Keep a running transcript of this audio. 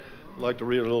like to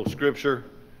read a little scripture.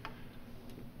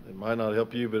 It might not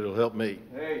help you, but it'll help me.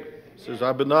 It says, I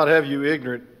would not have you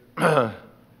ignorant,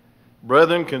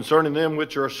 brethren, concerning them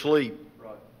which are asleep,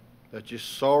 that ye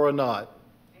sorrow not,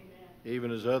 even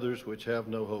as others which have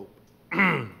no hope.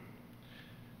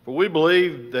 For we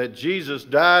believe that Jesus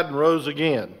died and rose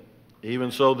again,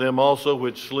 even so them also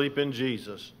which sleep in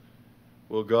Jesus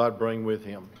will God bring with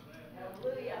him.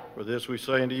 For this we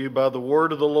say unto you by the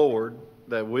word of the Lord,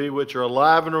 that we which are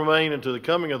alive and remain unto the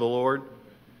coming of the Lord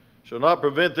shall not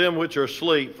prevent them which are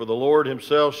asleep, for the Lord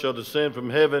himself shall descend from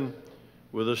heaven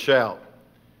with a shout,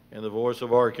 and the voice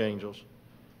of archangels,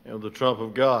 and with the trump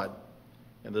of God.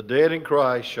 And the dead in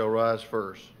Christ shall rise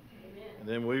first. Amen. And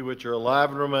then we which are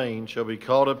alive and remain shall be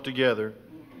caught up together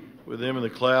with them in the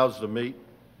clouds to meet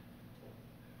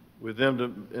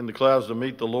in the clouds to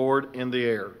meet the Lord in the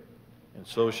air. And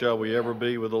so shall we ever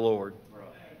be with the Lord.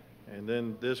 And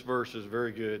then this verse is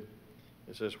very good.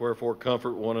 It says, wherefore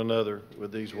comfort one another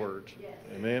with these words. Yes.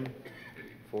 Amen.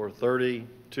 For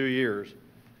 32 years,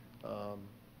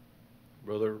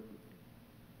 Brother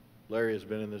Larry has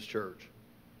been in this church.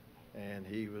 And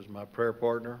he was my prayer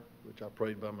partner, which I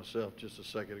prayed by myself just a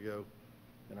second ago,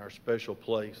 in our special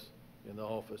place in the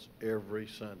office every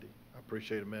Sunday. I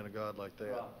appreciate a man of God like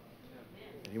that.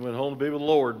 And he went home to be with the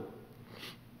Lord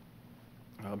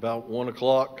about 1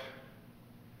 o'clock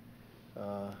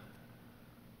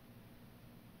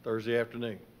Thursday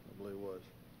afternoon, I believe it was.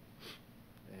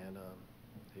 And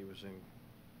he was in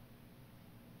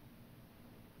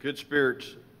good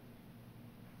spirits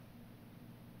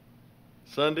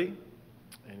Sunday,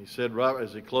 and he said right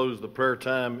as he closed the prayer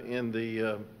time in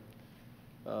the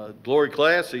glory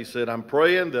class, he said, I'm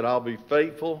praying that I'll be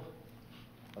faithful.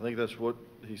 I think that's what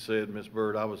he said, Miss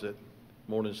Bird. I was at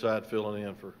Morningside filling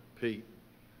in for Pete.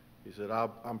 He said,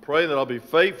 I'm praying that I'll be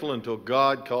faithful until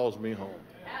God calls me home.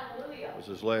 Hallelujah. Was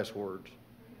his last words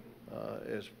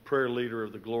as prayer leader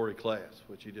of the glory class,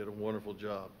 which he did a wonderful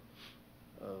job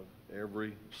of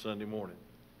every Sunday morning.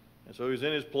 And so he was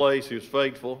in his place. He was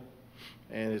faithful.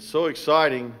 And it's so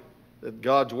exciting that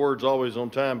God's word's always on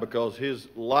time, because his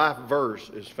life verse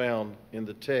is found in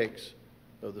the text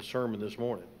of the sermon this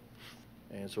morning.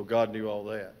 And so God knew all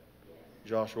that.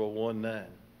 Joshua 1:9,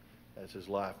 that's his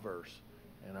life verse.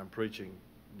 And I'm preaching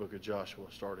the book of Joshua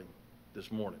starting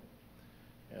this morning.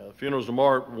 The funeral's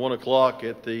tomorrow at 1 o'clock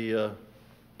at the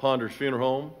Ponders Funeral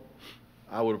Home.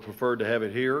 I would have preferred to have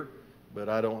it here, but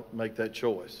I don't make that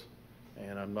choice.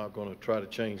 And I'm not going to try to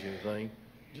change anything.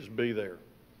 Just be there.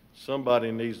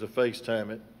 Somebody needs to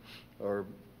FaceTime it or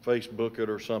Facebook it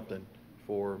or something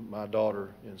for my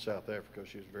daughter in South Africa.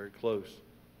 She was very close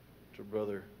to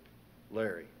Brother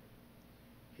Larry.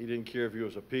 He didn't care if he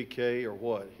was a PK or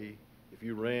what. If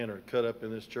you ran or cut up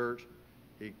in this church,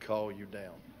 he'd call you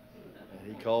down. And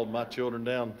he called my children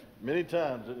down many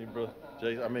times, didn't he, Brother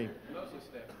Jason? I mean,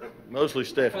 mostly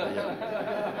Stephanie.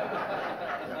 Yeah.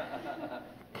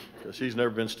 Because she's never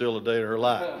been still a day in her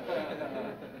life.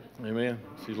 Amen.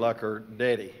 She's like her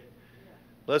daddy.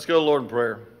 Let's go to the Lord in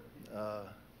prayer.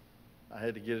 I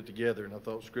had to get it together, and I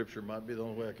thought Scripture might be the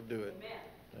only way I could do it.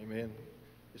 Amen.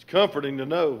 It's comforting to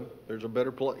know there's a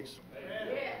better place.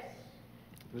 Yes.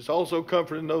 It's also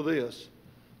comforting to know this.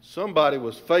 Somebody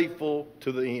was faithful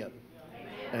to the end. Amen.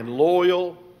 And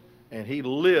loyal, and he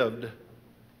lived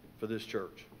for this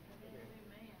church.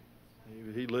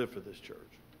 He lived for this church.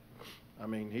 I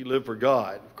mean, he lived for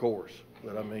God, of course,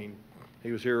 but I mean,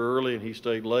 he was here early and he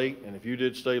stayed late, and if you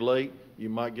did stay late, you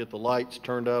might get the lights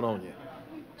turned out on you.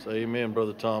 Say amen,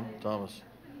 Brother Thomas.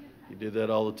 He did that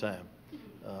all the time.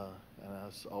 And I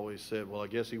always said, well, I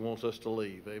guess he wants us to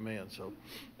leave. Amen. So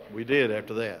we did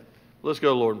after that. Let's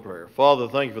go, Lord, in prayer. Father,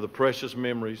 thank you for the precious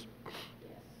memories.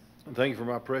 And thank you for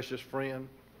my precious friend.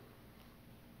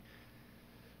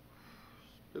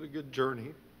 It's been a good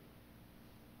journey.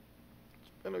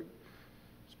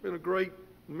 It's been a great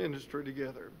ministry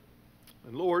together.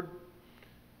 And Lord,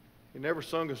 he never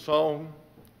sung a song.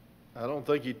 I don't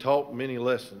think he taught many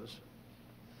lessons.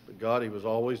 But God, he was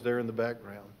always there in the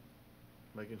background,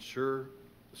 making sure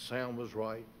the sound was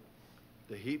right,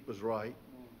 the heat was right,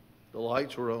 the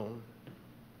lights were on.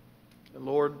 And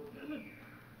Lord,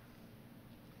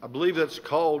 I believe that's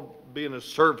called being a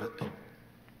servant.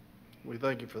 We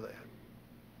thank you for that.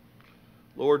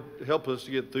 Lord, help us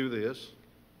to get through this.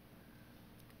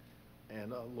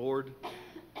 And Lord,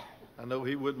 I know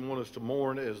he wouldn't want us to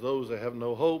mourn as those that have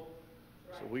no hope.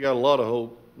 So we got a lot of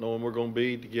hope knowing we're going to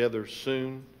be together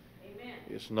soon. Amen.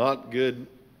 It's not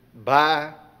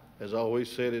goodbye. As I always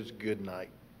said, it's good night.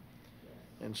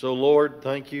 And so, Lord,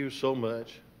 thank you so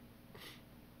much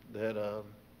that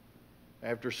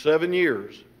after 7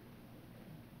 years,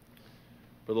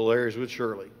 Brother Larry's with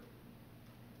Shirley,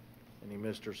 and he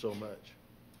missed her so much.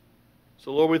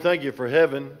 So, Lord, we thank you for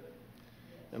heaven,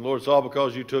 and Lord, it's all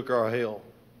because you took our hell.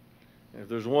 And if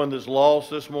there's one that's lost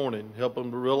this morning, help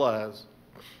them to realize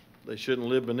they shouldn't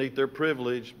live beneath their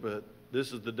privilege, but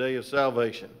this is the day of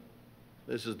salvation.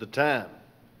 This is the time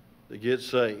to get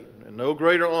saved. And no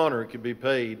greater honor could be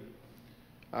paid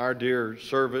our dear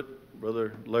servant,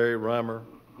 Brother Larry Reimer,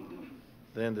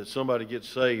 than that somebody gets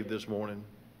saved this morning,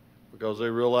 because they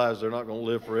realize they're not going to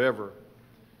live forever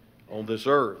on this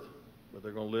earth, but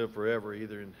they're going to live forever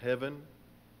either in heaven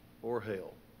or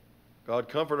hell. God,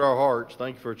 comfort our hearts.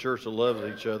 Thank you for a church that loves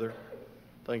each other.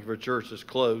 Thank you for a church that's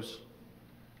close.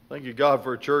 Thank you, God,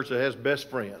 for a church that has best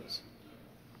friends.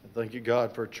 And thank you,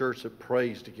 God, for a church that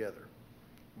prays together.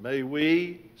 May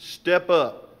we step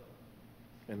up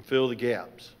and fill the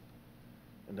gaps.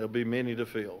 And there'll be many to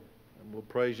fill. And we'll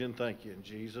praise you and thank you in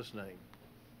Jesus' name.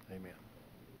 Amen.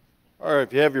 All right,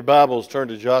 if you have your Bibles, turn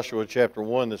to Joshua chapter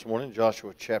 1 this morning.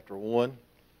 Joshua chapter 1.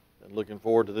 Been looking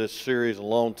forward to this series a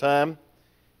long time.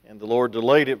 And the Lord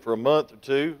delayed it for a month or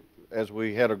two as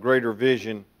we had a greater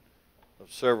vision of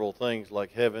several things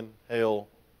like heaven, hell,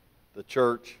 the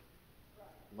church,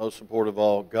 most important of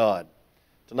all, God.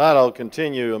 Tonight I'll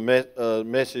continue a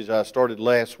message I started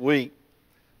last week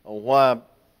on why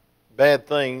bad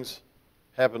things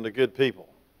happen to good people.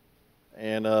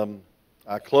 And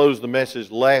I closed the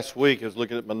message last week. I was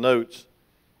looking at my notes,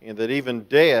 and that even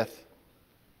death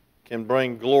can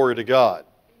bring glory to God.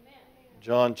 Amen.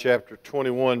 John chapter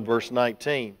 21, verse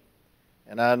 19.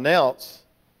 And I announced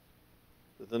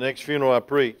that the next funeral I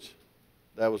preach,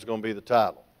 that was going to be the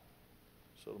title.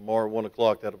 So tomorrow at 1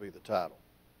 o'clock, that'll be the title.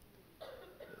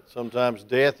 Sometimes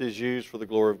death is used for the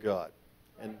glory of God.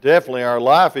 And definitely our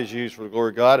life is used for the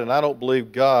glory of God, and I don't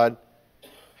believe God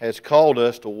has called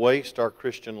us to waste our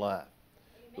Christian life.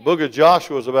 Amen. The book of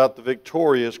Joshua is about the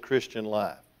victorious Christian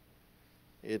life.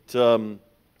 It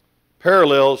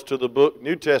parallels to the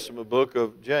New Testament book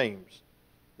of James,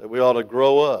 that we ought to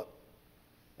grow up.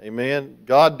 Amen.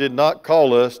 God did not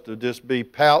call us to just be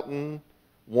pouting,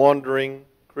 wandering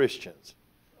Christians.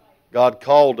 God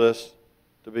called us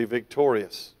to be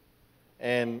victorious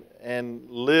and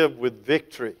live with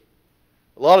victory.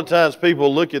 A lot of times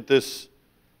people look at this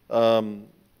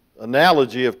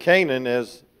analogy of Canaan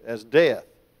as death.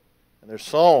 And there's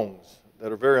songs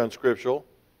that are very unscriptural.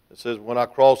 It says, when I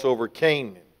cross over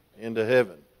Canaan into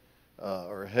heaven,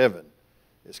 or heaven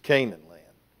is Canaan land.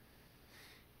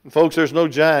 And folks, there's no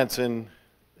giants in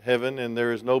heaven, and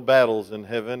there is no battles in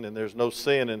heaven, and there's no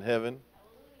sin in heaven,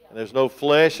 and there's no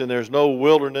flesh, and there's no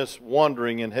wilderness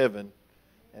wandering in heaven.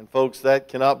 And folks, that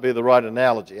cannot be the right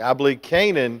analogy. I believe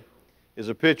Canaan is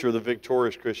a picture of the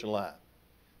victorious Christian life.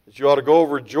 That you ought to go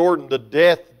over Jordan to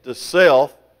death to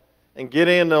self and get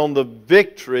in on the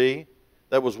victory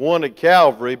that was won at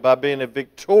Calvary by being a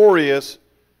victorious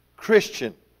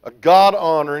Christian, a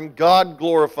God-honoring,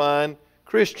 God-glorifying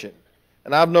Christian.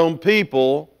 And I've known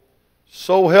people,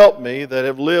 so help me, that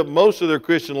have lived most of their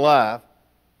Christian life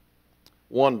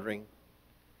wondering,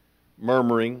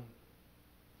 murmuring,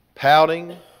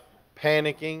 pouting,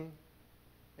 panicking,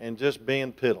 and just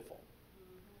being pitiful.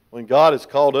 When God has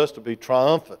called us to be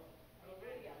triumphant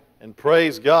and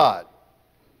praise God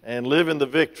and live in the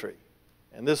victory.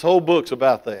 And this whole book's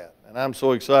about that. And I'm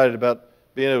so excited about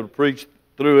being able to preach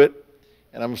through it.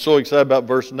 And I'm so excited about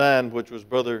verse 9, which was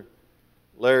Brother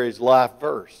Larry's life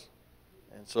verse.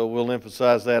 And so we'll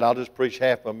emphasize that. I'll just preach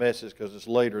half my message because it's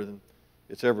later than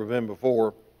it's ever been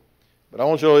before. But I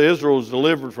want you to know Israel was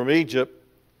delivered from Egypt,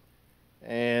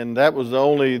 and that was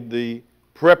only the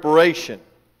preparation.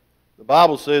 The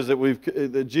Bible says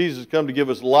that Jesus come to give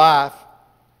us life,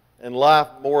 and life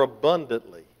more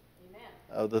abundantly.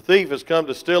 The thief has come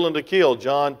to steal and to kill,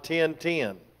 John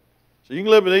 10:10. So you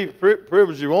can live in any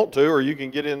privilege you want to, or you can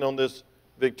get in on this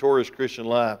victorious Christian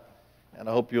life. And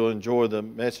I hope you'll enjoy the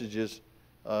messages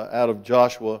out of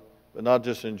Joshua, but not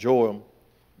just enjoy them,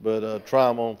 but try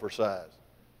them on for size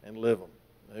and live them.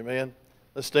 Amen.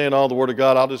 Let's stand on the Word of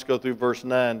God. I'll just go through verse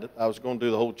 9. I was going to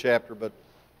do the whole chapter, but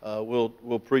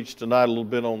we'll preach tonight a little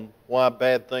bit on why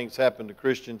bad things happen to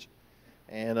Christians.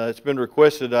 And it's been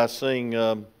requested I sing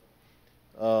a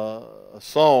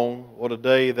song, What a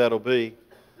Day That'll Be,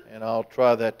 and I'll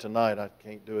try that tonight. I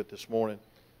can't do it this morning,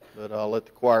 but I'll let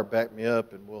the choir back me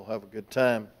up, and we'll have a good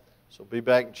time. So be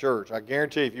back in church. I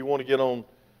guarantee if you want to get on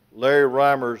Larry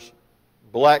Reimer's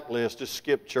blacklist, just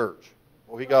skip church.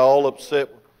 Well, he got all upset.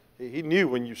 He knew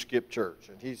when you skipped church,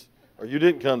 and or you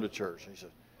didn't come to church. He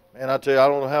said, man, I tell you, I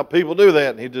don't know how people do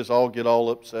that. And he'd just get all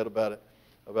upset about it,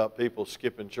 about people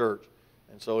skipping church.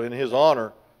 And so in his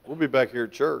honor, we'll be back here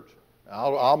at church.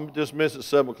 I'll dismiss at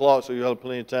 7 o'clock, so you'll have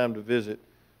plenty of time to visit.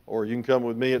 Or you can come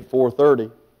with me at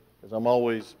 4:30, because I'm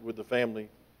always with the family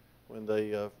when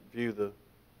they view the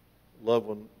loved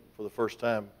one for the first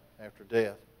time after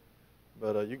death.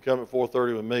 But you can come at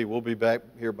 4:30 with me. We'll be back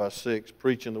here by 6,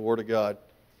 preaching the Word of God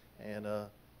and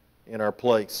in our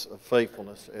place of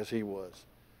faithfulness as he was.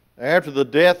 After the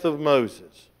death of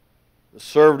Moses, the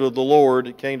servant of the Lord,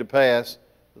 it came to pass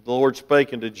that the Lord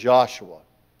spake unto Joshua.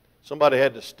 Somebody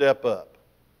had to step up.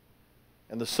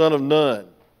 And the son of Nun,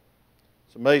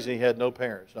 it's amazing he had no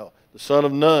parents. No, the son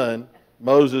of Nun,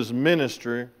 Moses'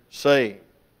 minister, saying,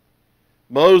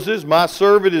 Moses, my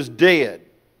servant, is dead.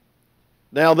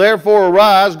 Now therefore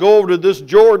arise, go over to this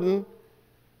Jordan,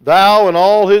 thou and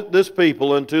all this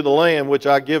people, unto the land which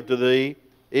I give to thee,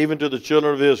 even to the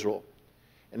children of Israel.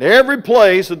 And every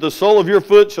place that the sole of your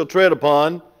foot shall tread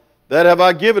upon, that have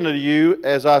I given unto you,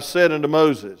 as I said unto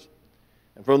Moses.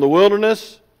 And from the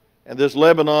wilderness and this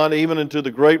Lebanon, even unto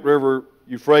the great river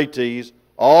Euphrates,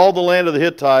 all the land of the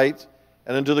Hittites,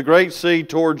 and unto the great sea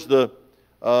towards the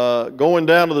going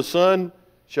down to the sun,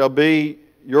 shall be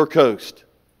your coast.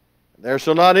 There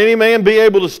shall not any man be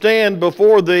able to stand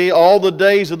before thee all the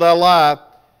days of thy life.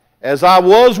 As I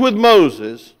was with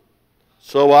Moses,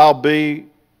 so I'll be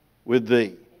with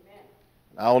thee. Amen.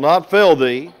 I will not fail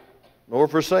thee, nor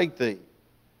forsake thee.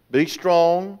 Be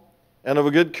strong and of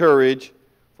a good courage,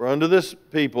 for unto this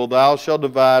people thou shalt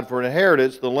divide for an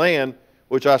inheritance the land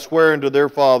which I swear unto their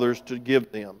fathers to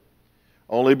give them.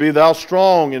 Only be thou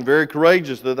strong and very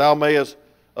courageous, that thou mayest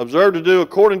observe to do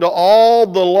according to all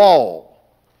the law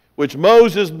which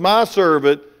Moses my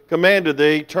servant commanded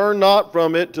thee. Turn not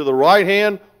from it to the right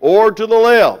hand or to the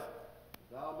left.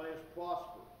 Thou mayest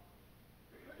prosper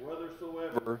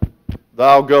whithersoever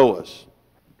thou goest.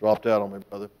 Dropped out on me,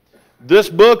 brother. This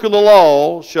book of the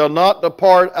law shall not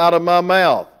depart out of my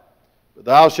mouth, but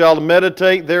thou shalt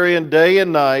meditate therein day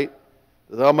and night,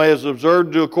 that thou mayest observe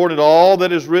to do according to all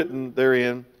that is written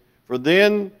therein. For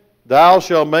then thou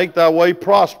shalt make thy way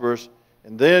prosperous,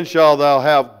 and then shalt thou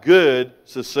have good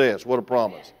success. What a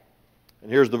promise.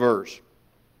 And here's the verse.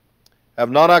 Have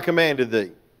not I commanded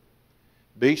thee?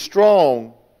 Be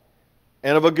strong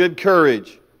and of a good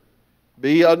courage.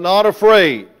 Be not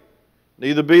afraid,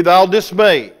 neither be thou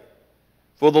dismayed.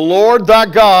 For the Lord thy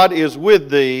God is with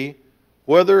thee,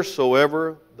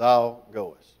 whithersoever thou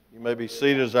goest. You may be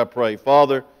seated as I pray.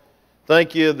 Father,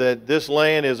 thank you that this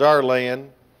land is our land,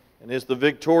 and it's the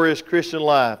victorious Christian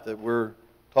life that we're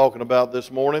talking about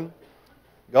this morning.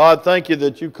 God, thank you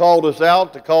that you called us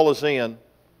out to call us in.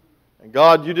 And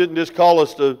God, you didn't just call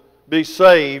us to be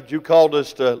saved, you called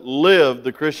us to live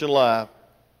the Christian life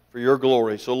for your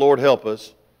glory. So Lord, help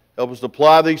us. Help us to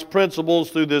apply these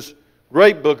principles through this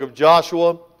great book of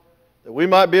Joshua, that we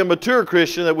might be a mature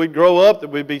Christian, that we'd grow up, that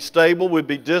we'd be stable, we'd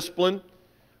be disciplined.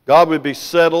 God, we'd be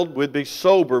settled, we'd be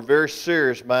sober, very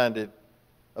serious-minded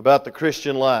about the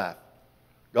Christian life.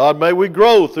 God, may we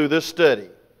grow through this study.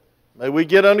 May we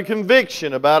get under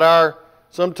conviction about our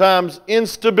sometimes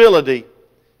instability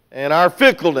and our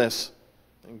fickleness.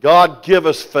 And God, give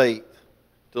us faith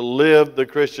to live the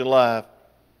Christian life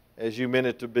as you meant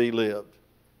it to be lived.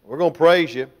 We're going to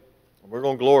praise you, and we're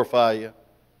going to glorify you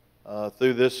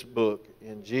through this book.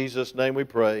 In Jesus' name we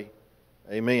pray.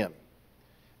 Amen.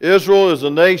 Israel is a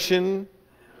nation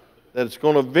that's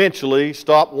going to eventually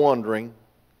stop wandering.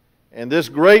 And this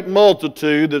great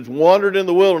multitude that's wandered in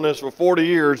the wilderness for 40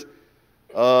 years,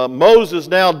 Moses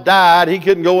now died. He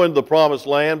couldn't go into the promised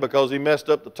land because he messed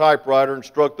up the typewriter and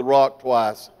struck the rock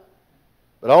twice.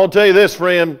 But I want to tell you this,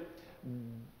 friend,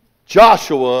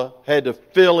 Joshua had to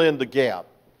fill in the gap.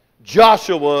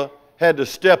 Joshua had to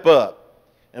step up.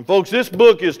 And folks, this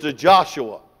book is to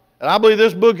Joshua. And I believe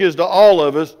this book is to all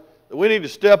of us, that we need to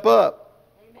step up.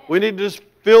 Amen. We need to just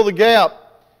fill the gap.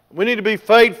 We need to be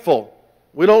faithful.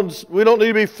 We don't need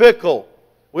to be fickle.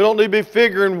 We don't need to be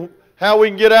figuring how we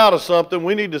can get out of something.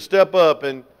 We need to step up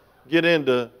and get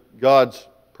into God's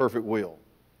perfect will.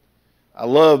 I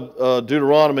love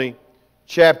Deuteronomy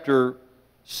chapter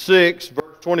 6, verse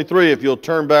 23. If you'll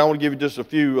turn back, I want to give you just a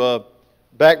few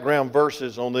background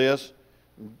verses on this.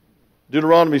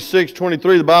 Deuteronomy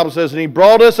 6:23, the Bible says, and he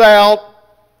brought us out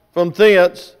from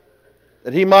thence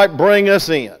that he might bring us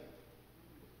in,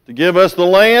 to give us the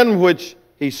land which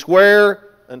he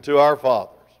sware unto our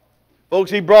fathers. Folks,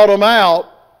 he brought them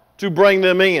out to bring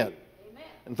them in. Amen.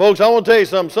 And folks, I want to tell you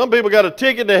something. Some people got a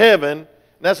ticket to heaven, and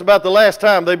that's about the last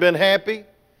time they've been happy,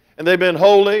 and they've been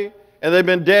holy, and they've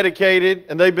been dedicated,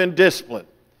 and they've been disciplined.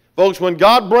 Folks, when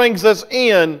God brings us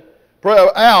in,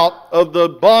 out of the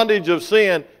bondage of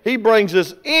sin, he brings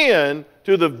us in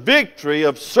to the victory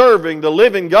of serving the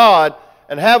living God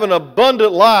and having an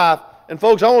abundant life And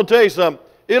folks, I want to tell you something.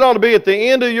 It ought to be at the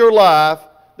end of your life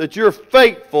that you're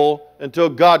faithful until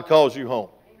God calls you home.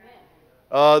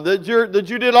 That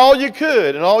you did all you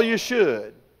could and all you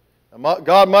should.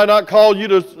 God might not call you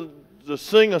to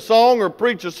sing a song or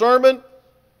preach a sermon,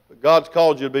 but God's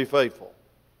called you to be faithful.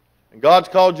 And God's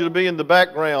called you to be in the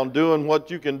background doing what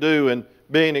you can do and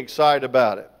being excited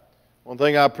about it. One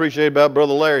thing I appreciate about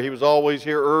Brother Larry, he was always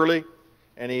here early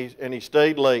and he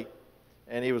stayed late.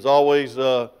 And he was always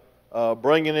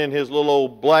bringing in his little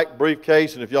old black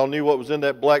briefcase. And if y'all knew what was in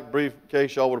that black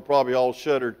briefcase, y'all would have probably all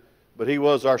shuddered. But he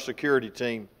was our security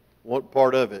team, one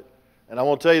part of it. And I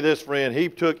want to tell you this, friend, he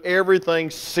took everything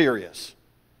serious.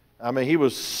 I mean, he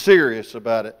was serious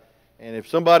about it. And if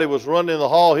somebody was running in the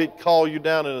hall, he'd call you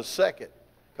down in a second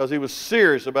because he was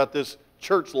serious about this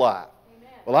church life.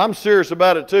 Amen. Well, I'm serious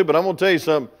about it too, but I'm going to tell you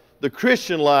something. The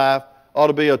Christian life ought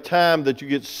to be a time that you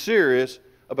get serious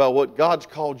about what God's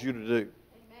called you to do. Amen.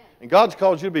 And God's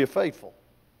called you to be faithful.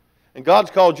 And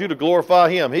God's called you to glorify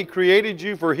Him. He created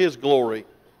you for His glory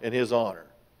and His honor.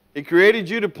 He created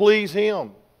you to please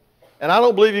Him. And I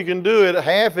don't believe you can do it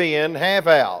half in, half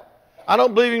out. I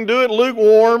don't believe you can do it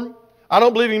lukewarm. I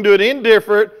don't believe you can do it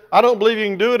indifferent. I don't believe you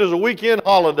can do it as a weekend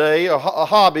holiday, a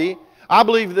hobby. I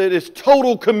believe that it's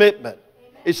total commitment.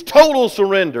 It's total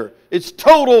surrender. It's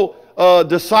total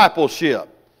discipleship.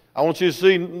 I want you to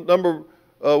see number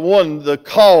one, the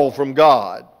call from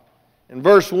God. In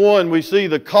verse 1, we see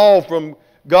the call from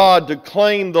God to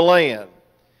claim the land.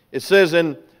 It says,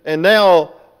 and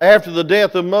now after the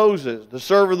death of Moses, the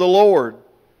servant of the Lord,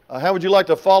 how would you like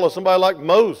to follow somebody like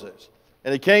Moses?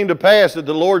 And it came to pass that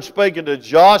the Lord spake unto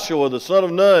Joshua, the son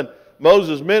of Nun,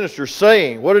 Moses' minister,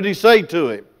 saying, what did He say to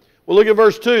him? Well, look at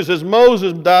verse 2. It says,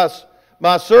 Moses,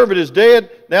 my servant is dead.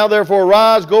 Now therefore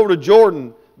arise, go over to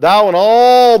Jordan, thou and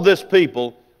all this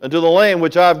people, unto the land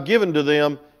which I have given to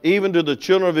them, even to the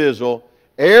children of Israel.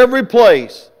 Every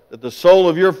place that the sole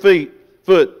of your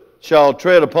foot shall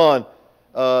tread upon,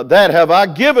 that have I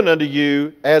given unto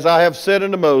you, as I have said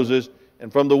unto Moses.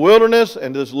 And from the wilderness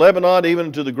and this Lebanon, even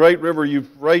into the great river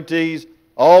Euphrates,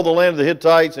 all the land of the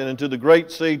Hittites, and into the great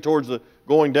sea towards the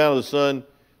going down of the sun,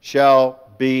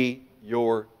 shall be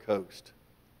your coast.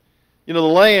 You know, the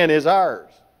land is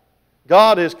ours.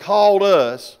 God has called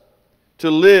us to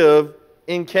live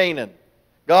in Canaan.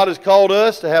 God has called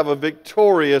us to have a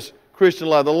victorious Christian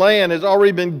life. The land has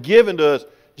already been given to us.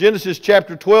 Genesis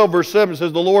chapter 12, verse 7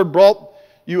 says, the Lord brought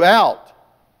you out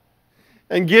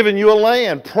and given you a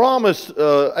land. Promised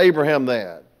Abraham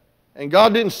that. And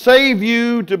God didn't save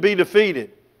you to be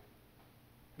defeated.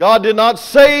 God did not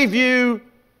save you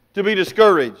to be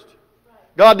discouraged.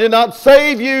 God did not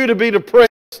save you to be depressed.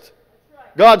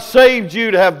 God saved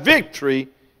you to have victory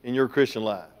in your Christian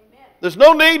life. There's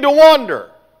no need to wonder.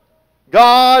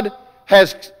 God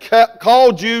has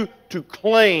called you to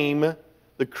claim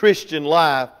the Christian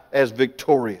life as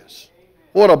victorious.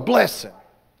 What a blessing.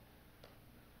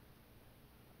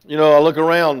 You know, I look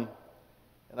around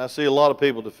and I see a lot of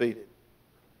people defeated.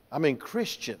 I mean,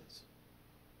 Christians.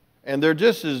 And they're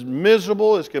just as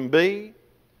miserable as can be,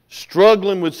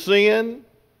 struggling with sin.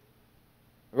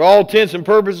 For all intents and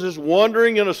purposes,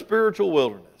 wandering in a spiritual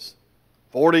wilderness.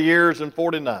 40 years and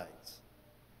 40 nights.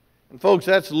 And folks,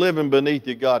 that's living beneath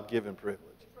your God-given privilege.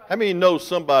 How many know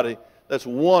somebody that's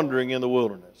wandering in the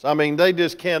wilderness? I mean, they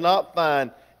just cannot find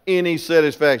any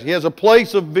satisfaction. He has a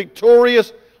place of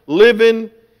victorious living,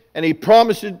 and He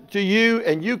promised it to you,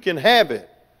 and you can have it.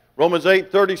 Romans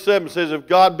 8:37 says, if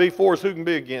God be for us, who can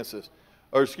be against us?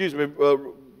 Or excuse me,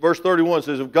 verse 31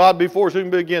 says, if God be for us, who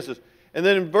can be against us? And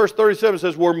then in verse 37 it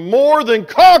says, we're more than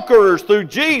conquerors through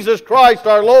Jesus Christ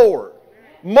our Lord.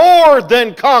 More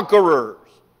than conquerors.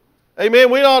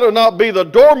 Amen. We ought to not be the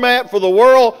doormat for the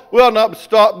world. We ought not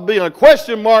stop being a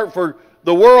question mark for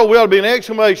the world. We ought to be an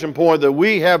exclamation point that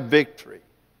we have victory.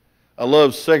 I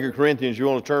love 2 Corinthians. You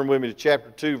want to turn with me to chapter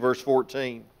 2, verse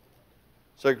 14.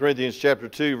 2 Corinthians chapter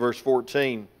 2, verse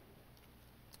 14.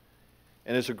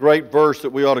 And it's a great verse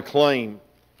that we ought to claim.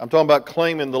 I'm talking about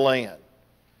claiming the land.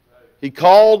 He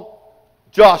called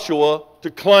Joshua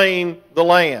to claim the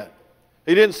land.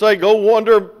 He didn't say, go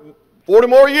wander 40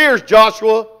 more years,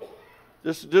 Joshua.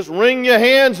 Just wring your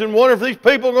hands and wonder if these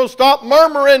people are going to stop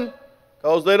murmuring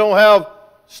because they don't have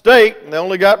steak and they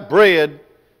only got bread.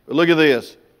 But look at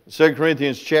this. 2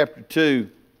 Corinthians chapter 2,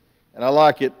 and I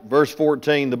like it, verse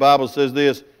 14, the Bible says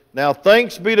this, now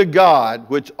thanks be to God,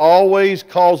 which always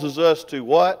causes us to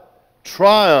what?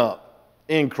 Triumph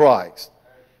in Christ,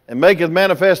 and maketh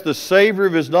manifest the Savior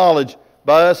of His knowledge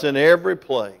by us in every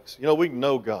place. You know, we can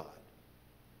know God.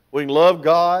 We can love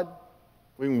God.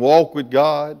 We can walk with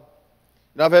God.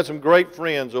 And I've had some great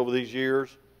friends over these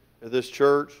years at this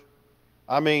church.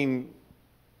 I mean,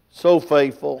 so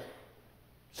faithful,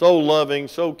 so loving,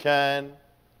 so kind.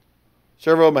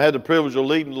 Several of them had the privilege of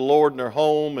leading the Lord in their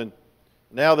home, and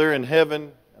now they're in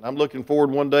heaven. And I'm looking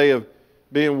forward one day of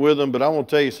being with them. But I want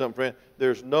to tell you something, friend.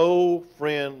 There's no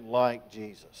friend like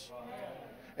Jesus.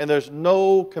 And there's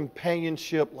no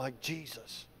companionship like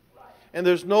Jesus. And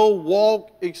there's no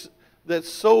walk that's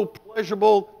so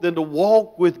pleasurable than to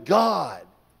walk with God.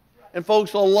 And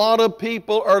folks, a lot of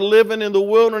people are living in the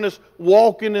wilderness,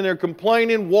 walking and they're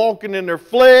complaining, walking in their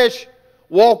flesh,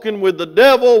 walking with the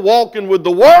devil, walking with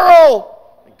the world.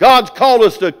 God's called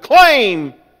us to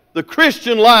claim the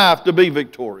Christian life to be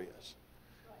victorious.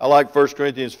 I like 1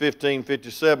 Corinthians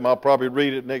 15:57. I'll probably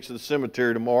read it next to the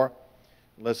cemetery tomorrow,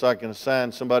 unless I can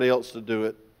assign somebody else to do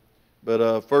it.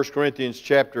 But 1 Corinthians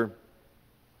chapter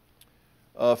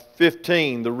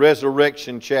 15, the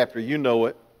resurrection chapter, you know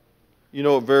it. You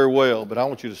know it very well, but I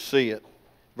want you to see it.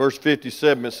 Verse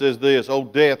 57, it says this, O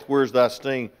death, where's thy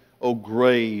sting? O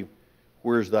grave,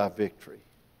 where's thy victory?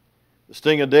 The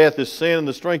sting of death is sin, and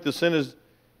the strength of sin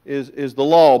is the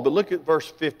law. But look at verse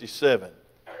 57.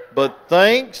 But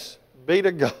thanks be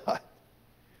to God,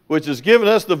 which has given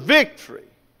us the victory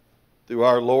through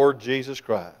our Lord Jesus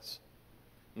Christ.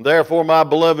 And therefore, my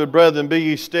beloved brethren, be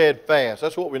ye steadfast.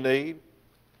 That's what we need.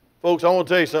 Folks, I want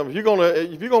to tell you something. If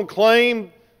you're going to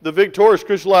claim the victorious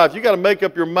Christian life, you've got to make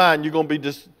up your mind you're going to be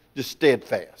just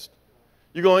steadfast.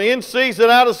 You're going in season,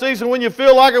 out of season, when you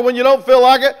feel like it, when you don't feel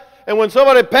like it, and when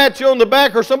somebody pats you on the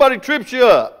back or somebody trips you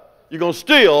up, you're going to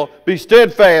still be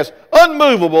steadfast,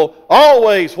 unmovable,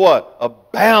 always what?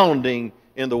 Abounding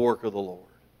in the work of the Lord.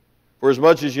 For as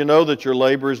much as you know that your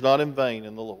labor is not in vain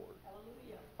in the Lord.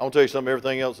 I want to tell you something,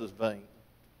 everything else is vain,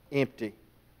 empty.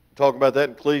 We're talking about that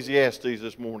in Ecclesiastes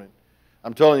this morning.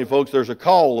 I'm telling you, folks, there's a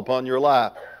call upon your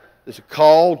life. There's a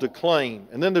call to claim,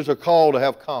 and then there's a call to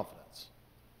have confidence.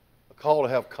 A call to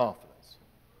have confidence.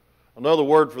 Another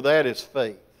word for that is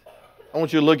faith. I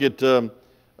want you to look at,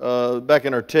 back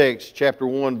in our text, chapter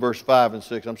 1, verse 5 and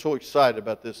 6. I'm so excited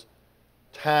about this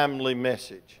timely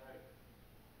message.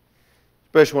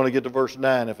 Especially when I get to verse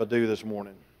 9, if I do this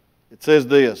morning. It says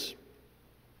this,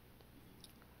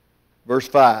 verse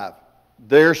 5,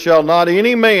 There shall not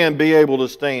any man be able to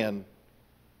stand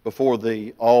before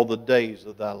thee all the days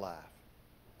of thy life.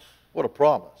 What a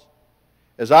promise.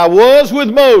 As I was with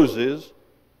Moses,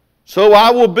 so I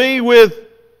will be with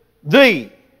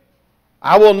thee.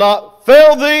 I will not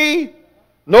fail thee,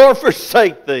 nor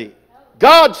forsake thee.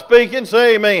 God speaking,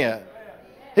 say amen.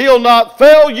 He'll not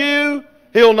fail you.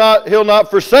 He'll not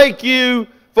forsake you.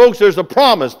 Folks, there's a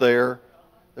promise there.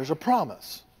 There's a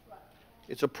promise.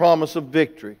 It's a promise of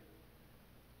victory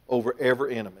over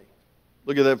every enemy.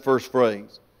 Look at that first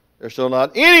phrase. There shall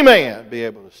not any man be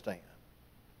able to stand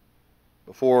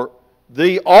before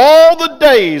thee all the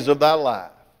days of thy life.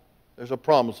 There's a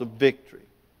promise of victory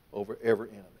over every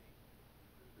enemy.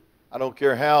 I don't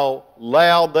care how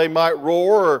loud they might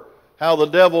roar or how the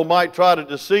devil might try to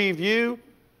deceive you.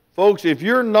 Folks, if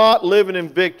you're not living in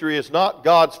victory, it's not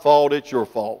God's fault, it's your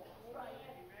fault.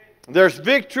 There's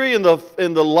victory in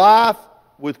the life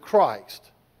with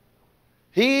Christ.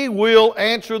 He will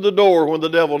answer the door when the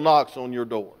devil knocks on your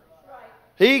door.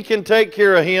 He can take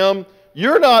care of him.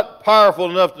 You're not powerful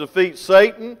enough to defeat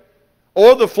Satan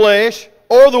or the flesh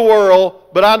or the world,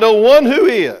 but I know one who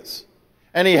is.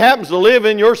 And he happens to live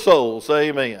in your soul. Say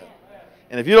amen.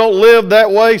 And if you don't live that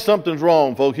way, something's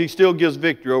wrong, folks. He still gives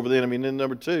victory over the enemy. And then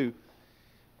number two,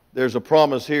 there's a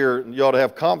promise here, and you ought to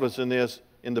have confidence in this,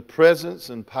 in the presence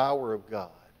and power of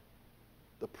God.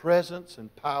 The presence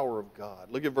and power of God.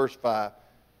 Look at verse 5.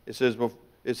 It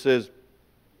says,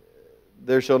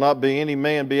 there shall not be any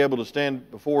man be able to stand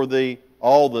before thee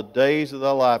all the days of thy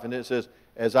life. And it says,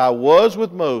 as I was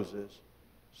with Moses,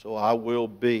 so I will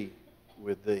be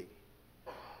with thee.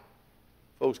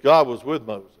 Folks, God was with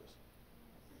Moses.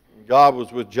 And God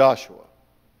was with Joshua.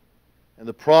 And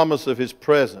the promise of His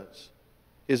presence,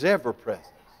 His ever-presence.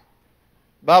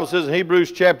 The Bible says in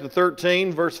Hebrews chapter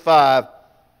 13, verse 5,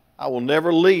 I will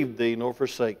never leave thee nor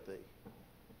forsake thee.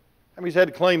 How many's had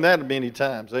to claim that many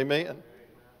times? Amen?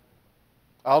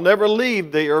 I'll never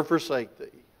leave thee or forsake thee.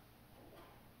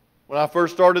 When I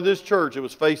first started this church, it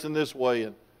was facing this way,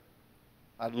 and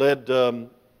I led a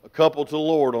couple to the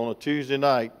Lord on a Tuesday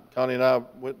night. Connie and I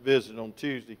went visiting on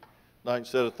Tuesday night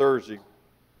instead of Thursday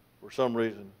for some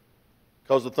reason.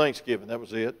 Because of Thanksgiving, that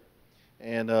was it.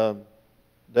 And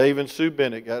Dave and Sue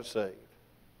Bennett got saved.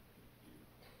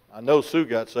 I know Sue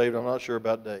got saved. I'm not sure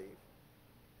about Dave.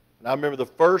 And I remember the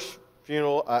first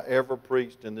funeral I ever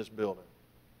preached in this building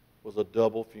was a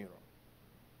double funeral.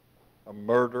 A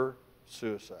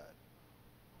murder-suicide.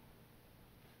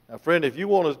 Now, friend, if you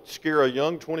want to scare a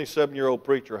young 27-year-old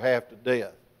preacher half to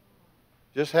death,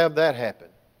 just have that happen.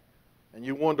 And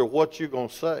you wonder what you're going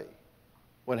to say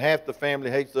when half the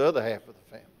family hates the other half of the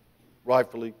family.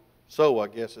 Rightfully so, I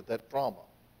guess, at that trauma.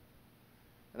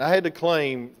 And I had to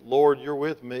claim, Lord, you're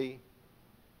with me.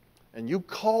 And you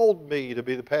called me to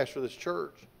be the pastor of this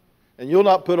church. And you'll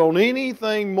not put on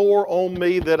anything more on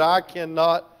me that I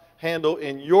cannot handle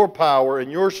in your power and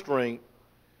your strength.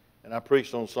 And I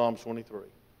preached on Psalm 23.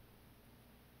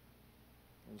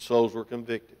 And souls were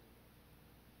convicted.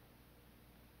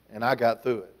 And I got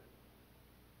through it.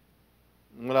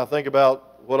 And when I think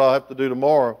about what I'll have to do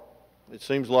tomorrow, it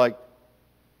seems like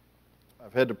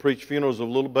I've had to preach funerals of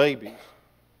little babies.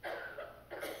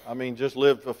 I mean, just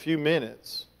live a few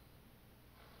minutes.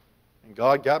 And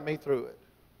God got me through it.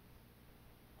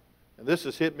 And this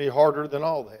has hit me harder than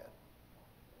all that.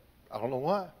 I don't know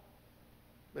why.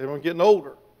 Maybe I'm getting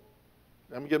older.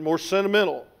 I'm getting more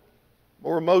sentimental,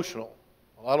 more emotional.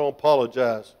 Well, I don't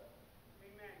apologize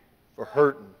for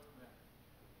hurting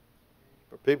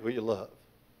for people you love.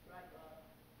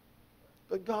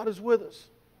 But God is with us.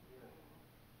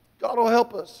 God will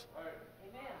help us.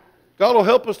 God will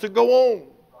help us to go on.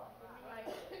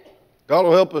 God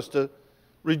will help us to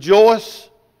rejoice.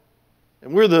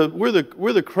 And we're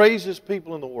the craziest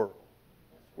people in the world.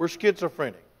 We're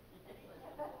schizophrenic.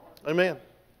 Amen.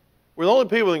 We're the only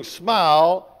people that can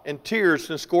smile and tears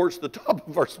can scorch the top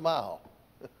of our smile.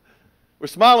 We're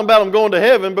smiling about them going to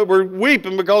heaven, but we're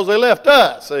weeping because they left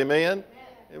us. Amen.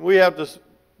 And we have to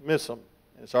miss them.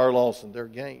 It's our loss and their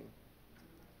gain.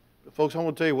 But folks, I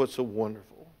want to tell you what's so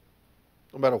wonderful.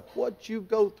 No matter what you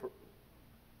go through,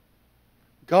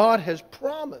 God has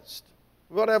promised.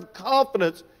 We've got to have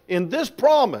confidence in this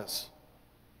promise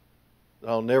that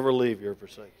I'll never leave you or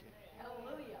forsake you.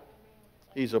 Hallelujah.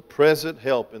 He's a present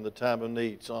help in the time of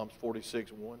need. Psalms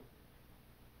 46:1.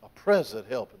 A present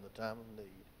help in the time of need.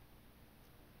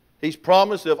 He's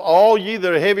promised, if all ye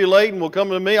that are heavy laden will come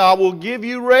to me, I will give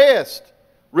you rest.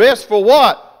 Rest for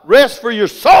what? Rest for your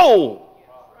soul.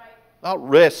 Not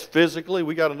rest physically.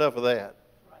 We got enough of that.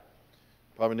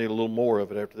 Probably need a little more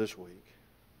of it after this week.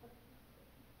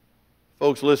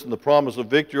 Folks, listen, the promise of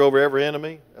victory over every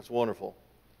enemy, that's wonderful.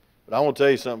 But I want to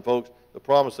tell you something, folks. The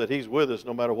promise that He's with us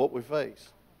no matter what we face,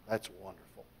 that's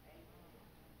wonderful.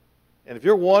 And if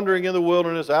you're wandering in the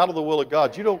wilderness out of the will of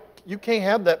God, you can't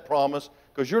have that promise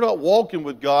because you're not walking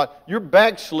with God. You're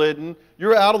backslidden.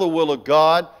 You're out of the will of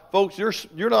God. Folks,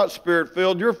 you're not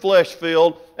spirit-filled. You're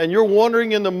flesh-filled. And you're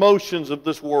wandering in the motions of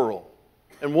this world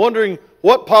and wondering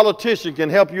what politician can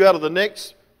help you out of the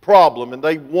next problem, and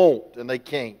they won't and they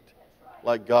can't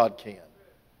like God can.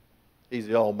 He's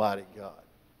the Almighty God.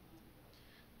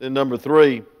 Then number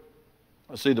 3,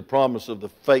 I see the promise of the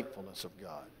faithfulness of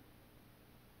God.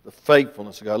 The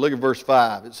faithfulness of God. Look at verse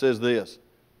 5. It says this.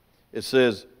 It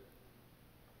says,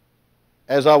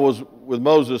 as I was with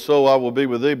Moses, so I will be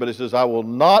with thee. But it says, I will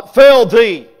not fail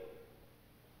thee,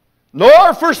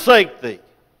 nor forsake thee.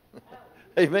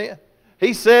 Amen.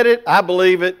 He said it, I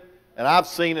believe it, and I've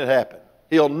seen it happen.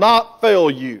 He'll not fail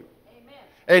you. Amen.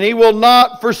 And He will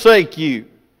not forsake you.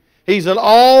 He's an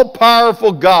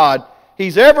all-powerful God.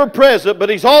 He's ever present, but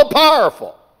He's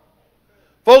all-powerful.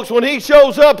 Folks, when He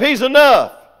shows up, He's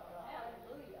enough.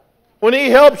 When He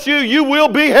helps you, you will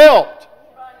be helped.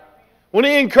 When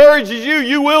He encourages you,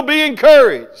 you will be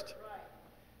encouraged.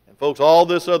 And folks, all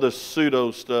this other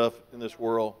pseudo stuff in this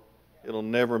world, it'll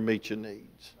never meet your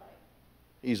needs.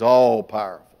 He's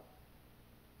all-powerful.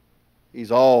 He's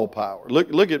all-power.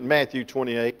 Look at Matthew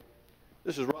 28.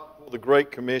 This is right before the Great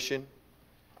Commission.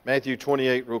 Matthew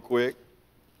 28 real quick.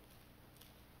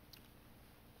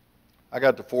 I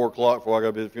got to 4 o'clock before I got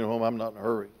to be at the funeral home. I'm not in a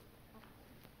hurry.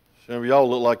 Some of y'all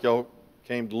look like y'all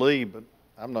came to leave, but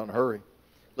I'm not in a hurry.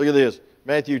 Look at this.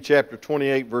 Matthew chapter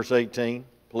 28, verse 18,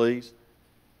 please.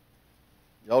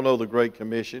 Y'all know the Great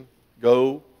Commission.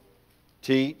 Go,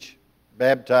 teach,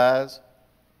 baptize.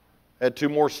 Had 2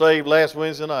 more saved last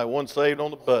Wednesday night. 1 saved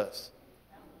on the bus.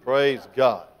 Praise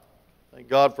God. Thank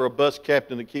God for a bus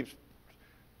captain that keeps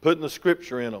putting the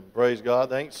Scripture in them. Praise God.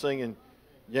 They ain't singing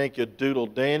Yankee Doodle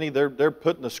Danny. They're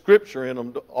putting the Scripture in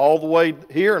them all the way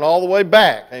here and all the way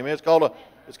back. Amen. It's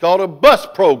called a bus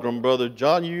program, Brother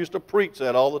John. You used to preach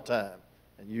that all the time,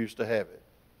 and you used to have it.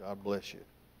 God bless you.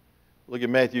 Look at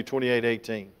Matthew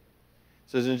 28:18. It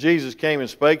says, and Jesus came and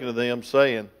spake unto them,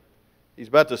 saying, He's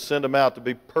about to send them out to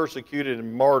be persecuted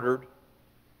and martyred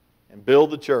and build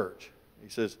the church. He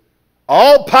says,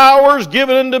 all power is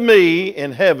given unto me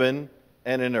in heaven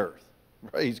and in earth.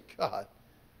 Praise God.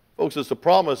 Folks, it's a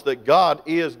promise that God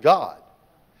is God.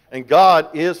 And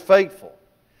God is faithful.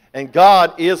 And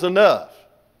God is enough.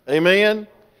 Amen?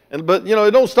 But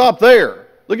it don't stop there.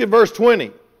 Look at verse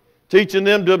 20. Teaching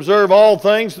them to observe all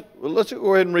things. Well, let's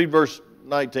go ahead and read verse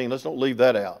 19. Let's don't leave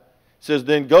that out. It says,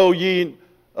 then go ye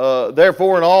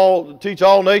therefore and teach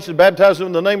all nations, baptize them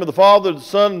in the name of the Father, the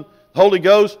Son, the Holy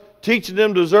Ghost, teaching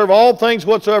them to observe all things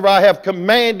whatsoever I have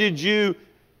commanded you.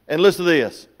 And listen to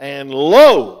this. And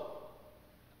lo,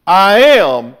 I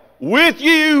am with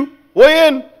you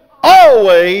when?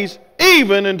 Always,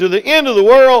 even unto the end of the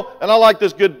world. And I like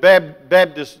this good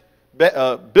Baptist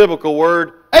biblical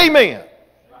word. Amen.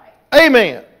 Right.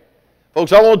 Amen.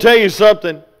 Folks, I want to tell you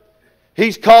something.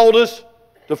 He's called us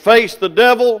to face the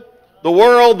devil, the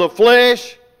world, the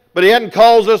flesh, but He hadn't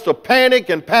called us to panic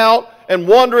and pout and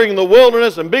wandering in the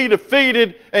wilderness and be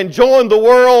defeated and join the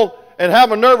world and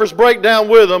have a nervous breakdown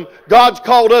with them. God's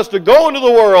called us to go into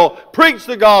the world, preach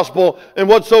the gospel, and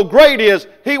what's so great is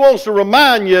He wants to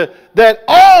remind you that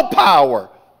all power,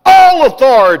 all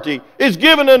authority is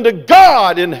given unto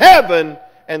God in heaven,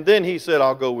 and then He said,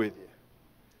 I'll go with you.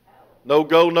 No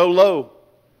go, no low.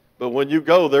 But when you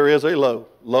go, there is a lo.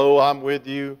 Lo, I'm with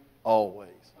you always.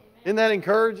 Isn't that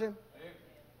encouraging? Amen.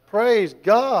 Praise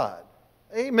God.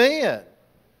 Amen.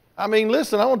 I mean,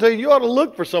 listen, I want to tell you, you ought to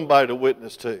look for somebody to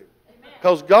witness to.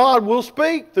 Because God will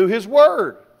speak through His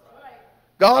Word.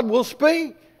 God will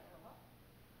speak.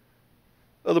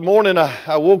 The other morning,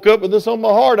 I woke up with this on my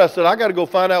heart. I said, I got to go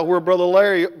find out where Brother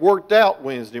Larry worked out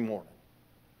Wednesday morning.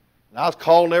 And I was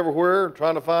calling everywhere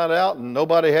trying to find out, and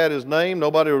nobody had his name.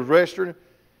 Nobody was registered.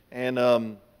 And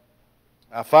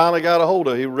I finally got a hold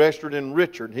of him. He registered in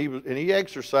Richard. And he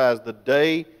exercised the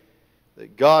day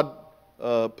that God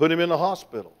put him in the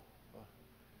hospital.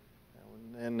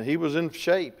 And he was in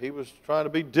shape. He was trying to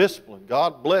be disciplined.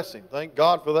 God bless him. Thank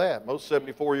God for that. Most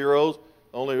 74-year-olds,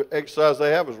 the only exercise they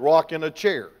have is rock in a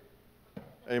chair.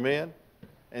 Amen?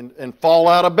 And fall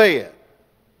out of bed.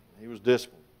 He was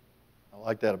disciplined. I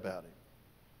like that about him.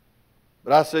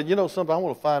 But I said, you know something, I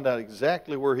want to find out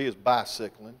exactly where he is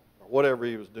bicycling or whatever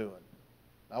he was doing.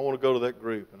 I want to go to that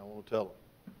group and I want to tell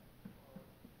him.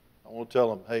 I want to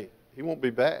tell him, hey, he won't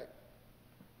be back.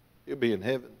 He'll be in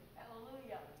heaven.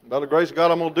 Hallelujah. By the grace of God,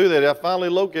 I'm going to do that. I finally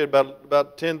located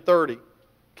about 10:30,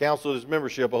 canceled his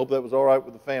membership. I hope that was all right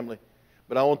with the family.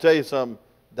 But I want to tell you something.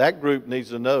 That group needs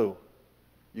to know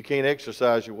you can't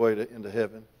exercise your way into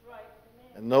heaven. Right.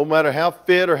 And no matter how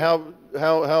fit or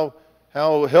how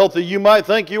healthy you might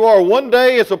think you are, one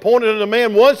day it's appointed unto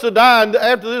man once to die, and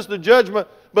after this the judgment.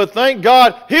 But thank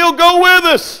God, He'll go with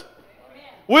us. Amen.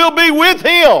 We'll be with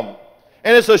Him.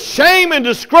 And it's a shame and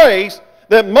disgrace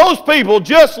that most people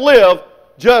just live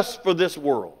just for this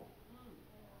world.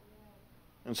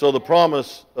 And so the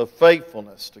promise of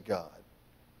faithfulness to God.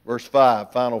 Verse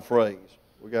 5, final phrase.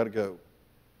 We got to go.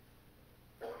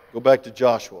 Go back to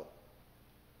Joshua.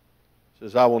 It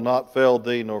says, I will not fail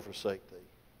thee nor forsake thee.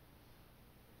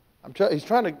 He's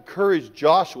trying to encourage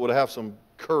Joshua to have some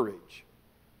courage.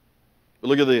 But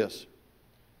look at this.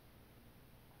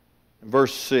 In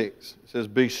verse 6, it says,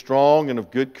 be strong and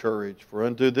of good courage, for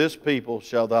unto this people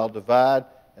shalt thou divide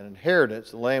an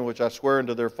inheritance, the land which I swear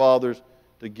unto their fathers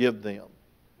to give them.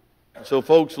 And so,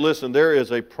 folks, listen, there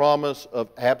is a promise of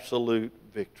absolute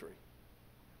victory.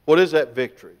 What is that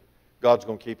victory? God's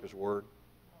going to keep His word.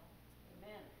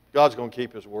 Amen. God's going to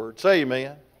keep His word. Say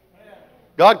amen. Amen.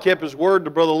 God kept His word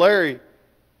to Brother Larry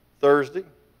Thursday.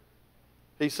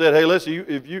 He said, hey, listen,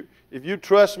 if you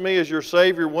trust me as your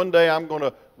Savior, one day I'm going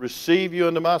to receive you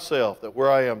unto myself, that where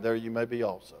I am, there you may be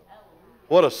also.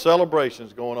 What a celebration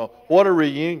is going on. What a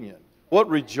reunion. What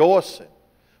rejoicing.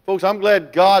 Folks, I'm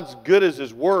glad God's good as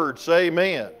His word. Say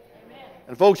amen. Amen.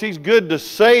 And folks, He's good to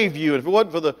save you. And if it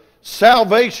wasn't for the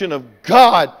salvation of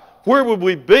God, where would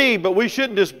we be? But we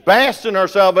shouldn't just bask in our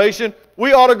salvation.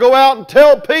 We ought to go out and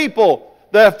tell people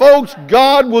that, folks,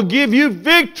 God will give you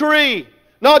victory.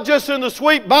 Not just in the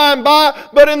sweet by and by,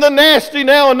 but in the nasty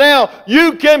now and now.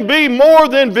 You can be more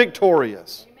than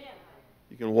victorious. Amen.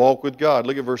 You can walk with God.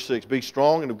 Look at verse 6. Be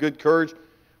strong and of good courage,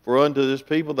 for unto this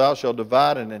people thou shalt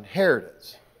divide an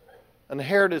inheritance. An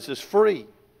inheritance is free.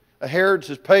 A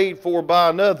inheritance is paid for by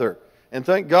another. And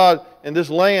thank God, in this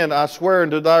land I swear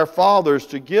unto thy fathers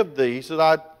to give thee. He said,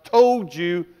 I told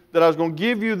you that I was going to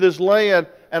give you this land,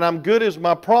 and I'm good as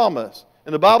my promise.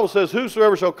 And the Bible says,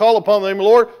 whosoever shall call upon the name of the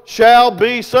Lord shall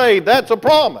be saved. That's a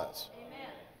promise.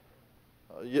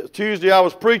 Tuesday I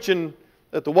was preaching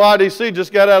at the YDC,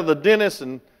 just got out of the dentist,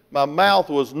 and my mouth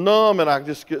was numb, and I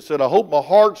just said, I hope my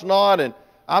heart's not, and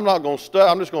I'm not going to study.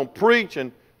 I'm just going to preach,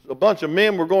 and a bunch of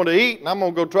men were going to eat, and I'm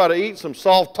going to go try to eat some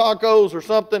soft tacos or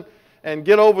something and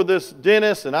get over this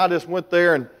dentist. And I just went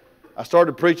there, and I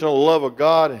started preaching on the love of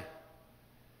God, and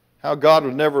how God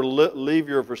would never leave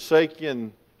you or forsake you,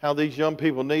 and how these young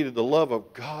people needed the love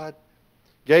of God.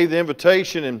 Gave the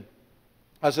invitation, and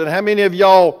I said, how many of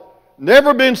y'all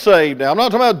never been saved? Now, I'm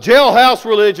not talking about jailhouse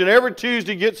religion, every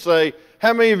Tuesday get saved.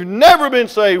 How many of you have never been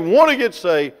saved, want to get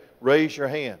saved? Raise your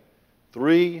hand.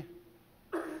 3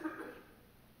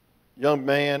 young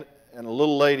man and a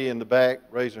little lady in the back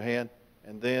raised her hand,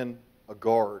 and then a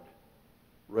guard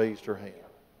raised her hand,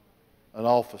 an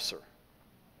officer.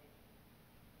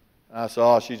 And I said,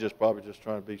 oh, she's just probably just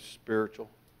trying to be spiritual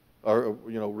or,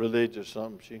 religious or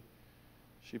something.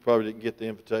 She probably didn't get the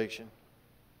invitation.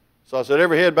 So I said,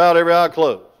 every head bowed, every eye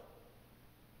closed.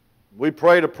 We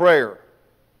prayed a prayer.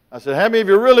 I said, how many of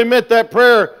you really meant that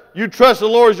prayer? You trust the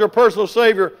Lord as your personal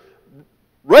Savior?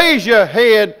 Raise your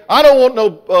head. I don't want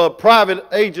no private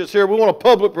agents here. We want a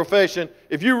public profession.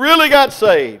 If you really got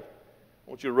saved, I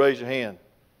want you to raise your hand.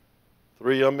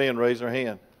 3 young men raised their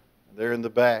hand. They're in the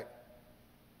back.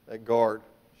 That guard,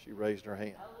 she raised her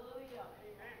hand.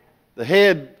 The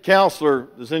head counselor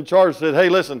that's in charge said, hey,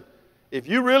 listen, if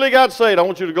you really got saved, I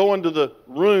want you to go into the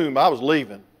room. I was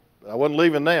leaving, but I wasn't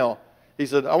leaving now. He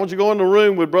said, I want you to go in the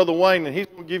room with Brother Wayne, and he's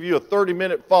going to give you a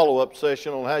 30-minute follow-up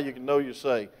session on how you can know you're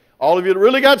saved. All of you that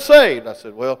really got saved. I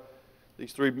said, well,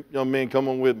 these 3 young men, come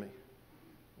on with me.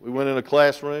 We went in a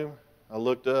classroom. I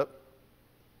looked up.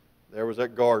 There was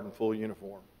that guard in full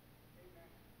uniform,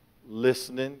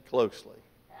 listening closely,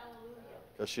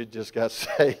 because she just got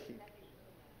saved.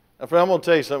 Now, friend, I'm going to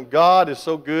tell you something. God is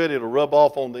so good, it'll rub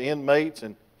off on the inmates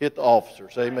and hit the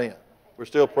officers. Amen. We're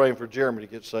still praying for Jeremy to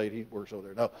get saved. He works over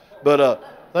there. No. But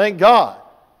thank God.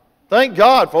 Thank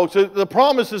God, folks. The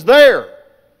promise is there.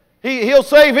 He'll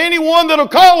save anyone that'll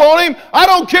call on Him. I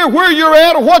don't care where you're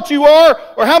at or what you are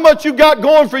or how much you got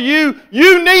going for you.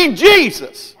 You need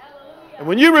Jesus. Hallelujah. And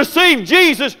when you receive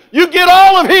Jesus, you get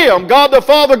all of Him. God the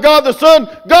Father, God the Son,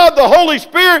 God the Holy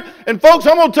Spirit. And folks,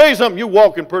 I'm going to tell you something. You're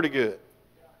walking pretty good.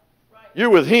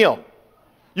 You're with Him.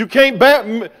 You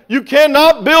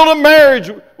cannot build a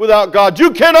marriage without God.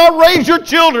 You cannot raise your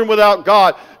children without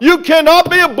God. You cannot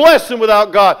be a blessing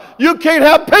without God. You can't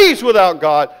have peace without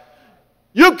God.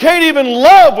 You can't even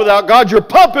love without God. You're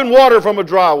pumping water from a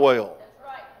dry well.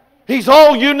 He's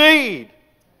all you need.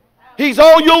 He's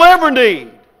all you'll ever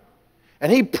need. And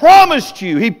He promised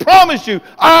you,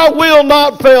 I will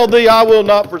not fail thee, I will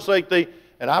not forsake thee.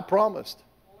 And I promised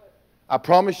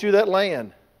you that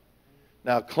land.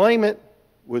 Now claim it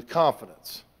with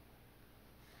confidence.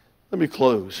 Let me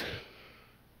close.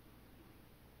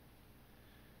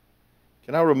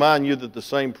 Can I remind you that the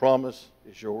same promise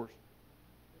is yours?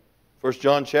 1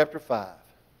 John chapter 5,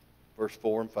 verse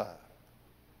 4 and 5.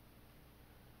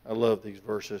 I love these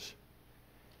verses.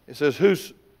 It says,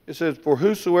 for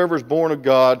whosoever is born of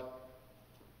God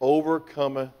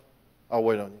overcometh. I'll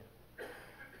wait on you.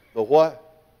 The what?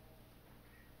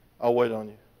 I'll wait on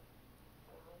you.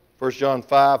 1 John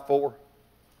 5, 4.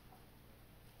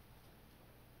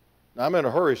 Now, I'm in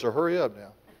a hurry, so hurry up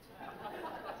now.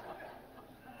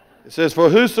 It says, for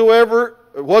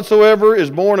whatsoever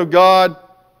is born of God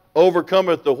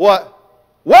overcometh the what?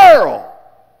 World.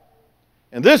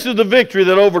 And this is the victory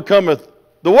that overcometh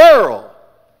the world,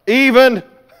 even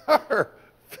her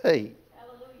faith.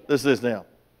 Hallelujah. Listen to this now.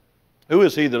 Who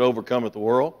is he that overcometh the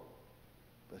world?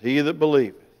 But he that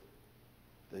believeth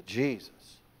that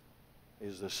Jesus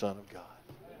is the Son of God.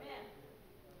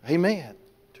 Amen. Amen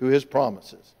to His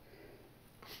promises.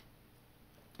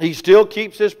 He still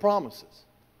keeps His promises.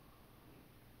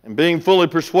 And being fully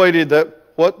persuaded that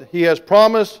what He has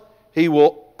promised, He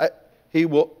will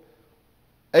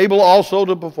able also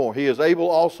to perform. He is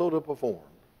able also to perform.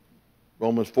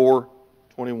 Romans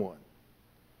 4:21.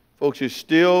 Folks, He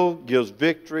still gives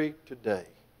victory today.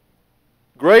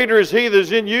 Greater is He that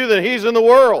is in you than he's in the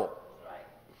world.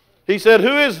 He said,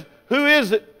 who is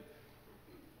it?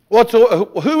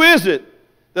 Who is it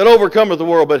that overcometh the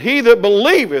world? But he that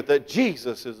believeth that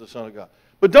Jesus is the Son of God.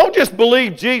 But don't just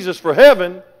believe Jesus for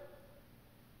heaven.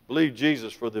 Believe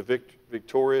Jesus for the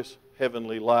victorious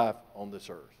heavenly life on this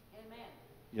earth. Amen.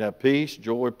 You have peace,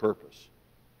 joy, purpose.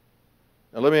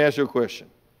 Now let me ask you a question.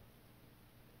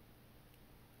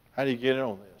 How do you get in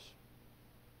on this?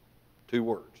 2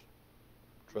 words.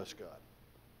 Trust God.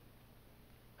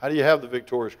 How do you have the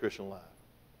victorious Christian life?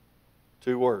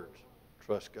 2 words.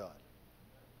 Trust God.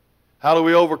 How do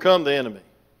we overcome the enemy?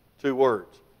 2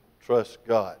 words. Trust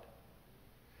God.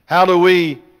 How do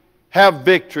we have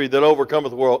victory that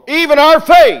overcometh the world? Even our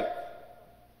faith.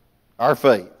 Our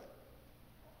faith.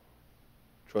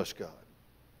 Trust God.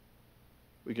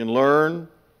 We can learn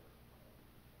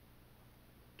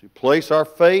to place our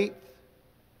faith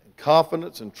and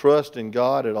confidence and trust in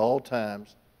God at all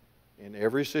times, in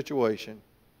every situation,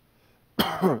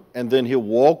 and then He'll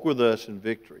walk with us in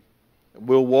victory. And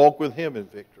we'll walk with Him in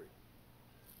victory.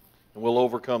 And we'll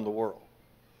overcome the world.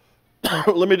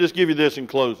 Let me just give you this in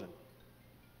closing.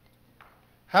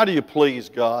 How do you please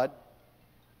God?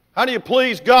 How do you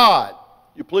please God?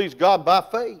 You please God by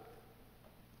faith.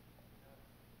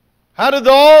 How did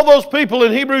all those people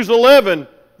in Hebrews 11,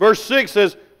 verse 6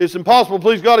 says, it's impossible to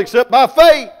please God except by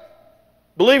faith.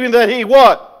 Believing that He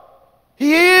what?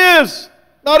 He is.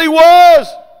 Not He was.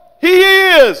 He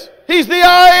is. He's the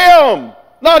I am.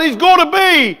 Not He's going to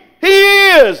be. He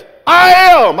is. I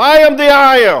am. I am the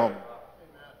I am.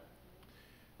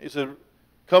 He said,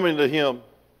 coming to Him,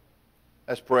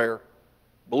 that's prayer.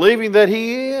 Believing that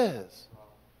He is.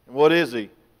 And what is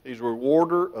He? He's a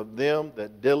rewarder of them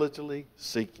that diligently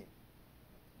seek Him.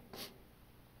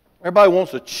 Everybody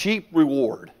wants a cheap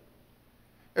reward.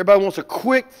 Everybody wants a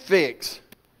quick fix.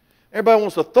 Everybody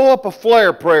wants to throw up a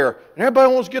flare prayer. And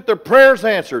everybody wants to get their prayers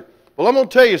answered. Well, I'm going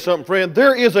to tell you something, friend.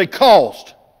 There is a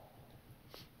cost.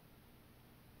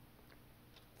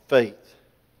 Faith.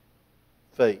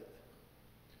 Faith.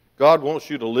 God wants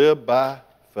you to live by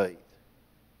faith.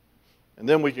 And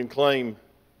then we can claim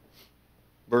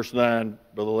verse 9,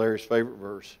 Brother Larry's favorite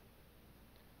verse.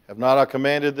 Have not I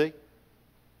commanded thee?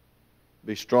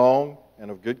 Be strong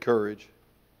and of good courage.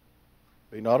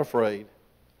 Be not afraid,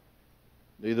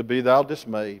 neither be thou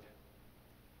dismayed.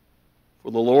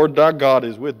 For the Lord thy God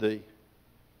is with thee,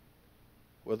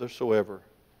 whithersoever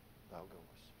thou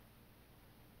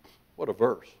goest. What a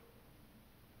verse.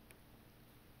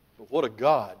 But what a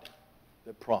God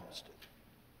that promised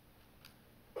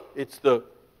it. It's the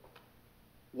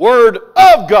Word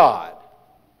of God.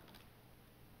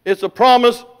 It's a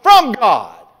promise from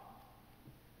God.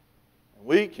 And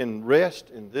we can rest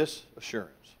in this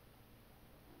assurance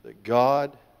that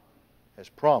God has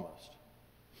promised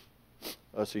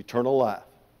us eternal life.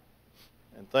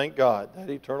 And thank God that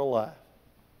eternal life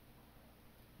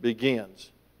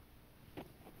begins.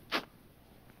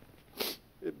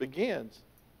 It begins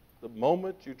the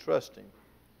moment you trust Him.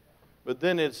 But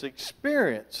then it's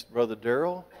experienced, Brother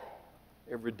Darrell,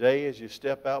 every day as you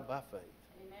step out by faith.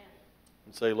 Amen.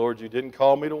 And say, Lord, you didn't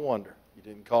call me to wonder. You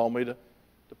didn't call me to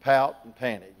pout and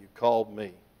panic. You called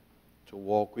me to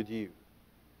walk with you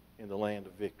in the land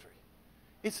of victory.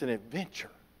 It's an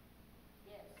adventure.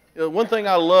 Yes. You know, one thing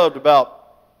I loved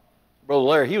about Brother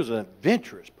Larry, he was an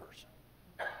adventurous person.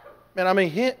 Man, I mean,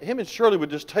 him and Shirley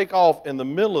would just take off in the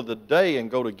middle of the day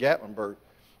and go to Gatlinburg.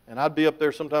 And I'd be up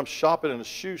there sometimes shopping in a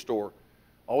shoe store,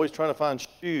 always trying to find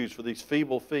shoes for these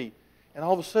feeble feet. And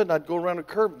all of a sudden, I'd go around the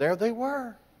curve. There they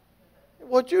were.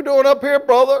 What you doing up here,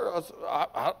 brother?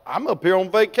 I'm up here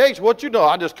on vacation. What you doing?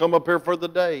 I just come up here for the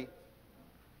day.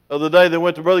 The other day, they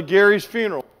went to Brother Gary's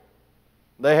funeral.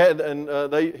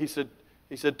 He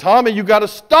said, Tommy, you got to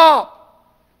stop.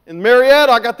 In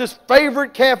Marietta, I got this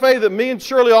favorite cafe that me and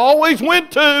Shirley always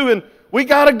went to, and we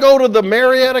got to go to the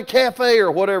Marietta Cafe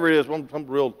or whatever it is. Some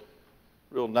real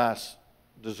nice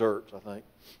desserts, I think.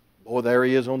 Boy, there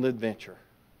he is on the adventure.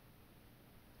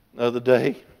 Another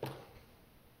day,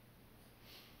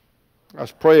 I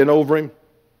was praying over him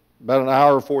about an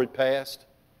hour before he passed.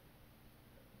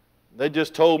 They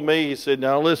just told me, he said,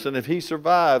 now listen, if he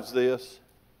survives this,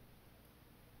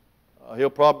 he'll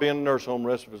probably be in a nursing home the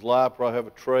rest of his life, probably have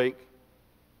a trach.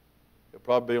 He'll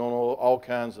probably be on all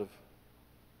kinds of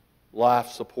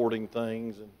life-supporting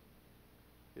things, and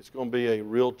it's going to be a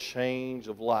real change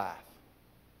of life.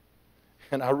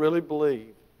 And I really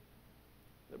believe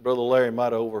that Brother Larry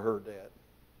might have overheard that.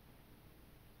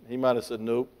 He might have said,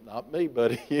 nope, not me,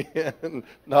 buddy.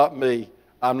 Not me.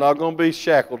 I'm not going to be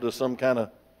shackled to some kind of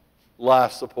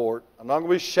life support. I'm not going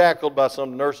to be shackled by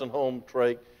some nursing home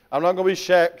trach. I'm not going to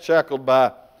be shackled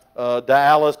by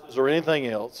dialysis or anything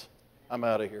else. I'm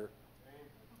out of here.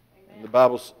 And the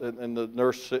Bible and the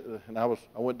nurse and I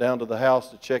went down to the house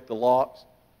to check the locks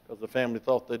because the family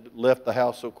thought they'd left the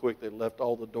house so quick they left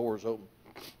all the doors open.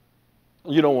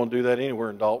 You don't want to do that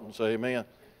anywhere in Dalton, say amen.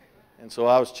 And so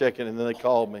I was checking, and then they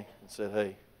called me and said,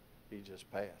 hey, he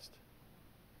just passed.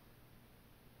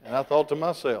 And I thought to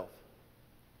myself,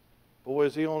 boy,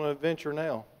 is he on an adventure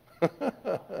now.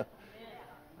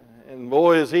 And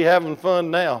boy, is he having fun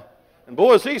now. And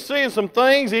boy, is he seeing some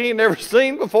things he ain't never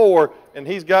seen before. And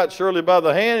he's got Shirley by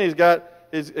the hand.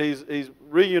 He's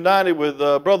reunited with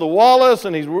Brother Wallace,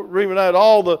 and he's reunited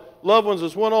all the loved ones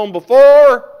that's went on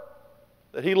before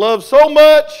that he loves so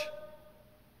much.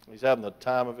 He's having the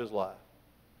time of his life.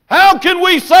 How can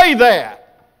we say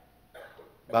that?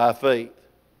 By faith,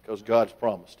 because God's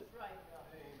promised it.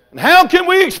 And how can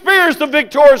we experience the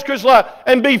victorious Christian life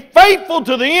and be faithful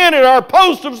to the end at our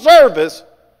post of service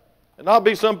and not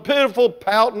be some pitiful,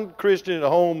 pouting Christian at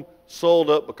home soiled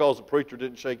up because the preacher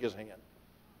didn't shake his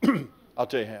hand. I'll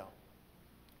tell you how.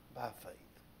 By faith.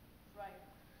 Right.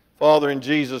 Father, in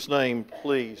Jesus' name,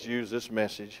 please use this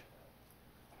message.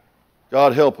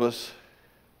 God, help us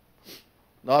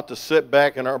not to sit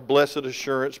back in our blessed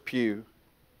assurance pew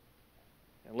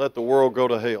and let the world go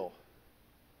to hell.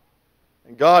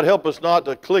 And God, help us not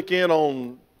to click in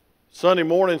on Sunday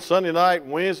morning, Sunday night,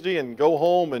 and Wednesday and go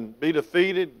home and be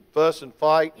defeated, fuss and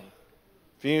fight, and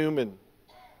fume and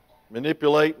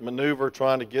manipulate, maneuver,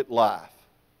 trying to get life.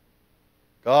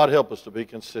 God, help us to be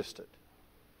consistent.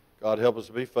 God, help us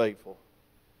to be faithful.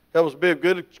 Help us to be of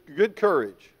good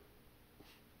courage.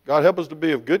 God, help us to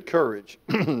be of good courage.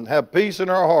 Have peace in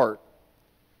our heart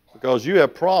because you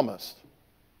have promised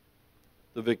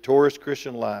the victorious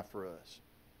Christian life for us.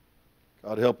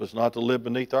 God, help us not to live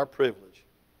beneath our privilege.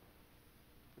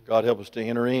 God, help us to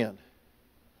enter in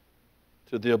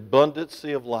to the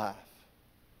abundancy of life,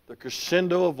 the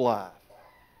crescendo of life,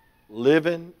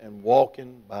 living and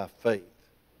walking by faith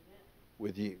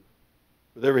with you.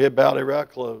 With every head bowed, every eye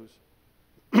closed.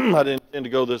 I didn't intend to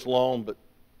go this long, but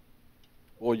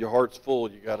boy, your heart's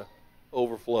full. You got to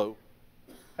overflow.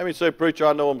 How many say, preacher,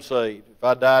 I know I'm saved. If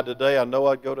I died today, I know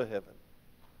I'd go to heaven.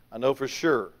 I know for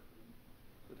sure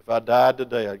that if I died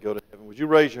today, I'd go to heaven. Would you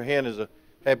raise your hand as a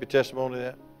happy testimony to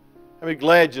that? How many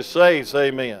glad you're saved? Say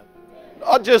amen.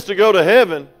 Not just to go to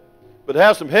heaven, but to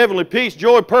have some heavenly peace,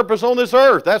 joy, purpose on this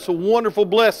earth. That's a wonderful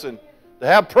blessing. To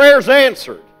have prayers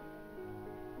answered.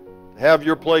 To have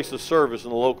your place of service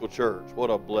in the local church. What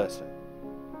a blessing.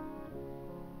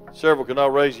 Several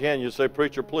cannot raise your hand. You say,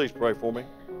 preacher, please pray for me.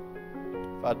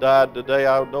 If I died today,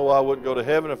 I know I wouldn't go to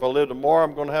heaven. If I live tomorrow,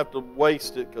 I'm going to have to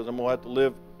waste it because I'm going to have to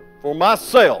live for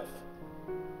myself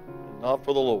and not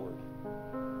for the Lord.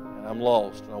 And I'm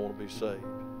lost and I want to be saved.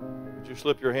 Would you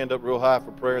slip your hand up real high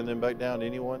for prayer and then back down?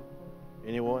 Anyone?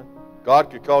 Anyone?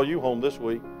 God could call you home this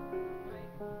week.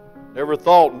 Never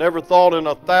thought in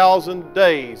 1,000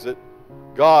 days that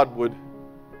God would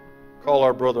call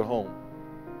our brother home.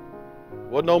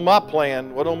 Wasn't on my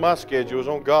plan, wasn't on my schedule, it was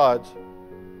on God's.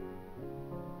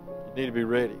 You need to be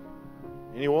ready.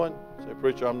 Anyone? Say,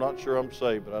 preacher, I'm not sure I'm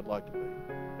saved, but I'd like to be.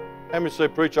 How many say,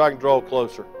 preacher, I can draw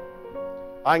closer.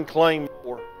 I can claim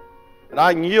more. And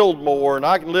I can yield more. And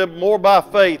I can live more by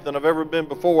faith than I've ever been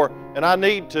before. And I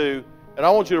need to. And I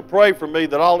want you to pray for me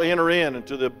that I'll enter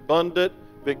into the abundant,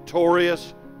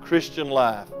 victorious Christian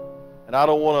life. And I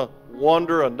don't want to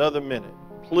wander another minute.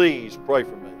 Please pray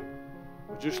for me.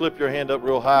 Would you slip your hand up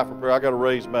real high for prayer? I got to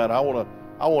raise mine. I want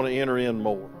to enter in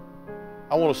more.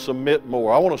 I want to submit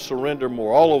more. I want to surrender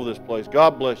more all over this place.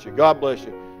 God bless you. God bless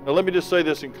you. Now let me just say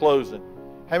this in closing.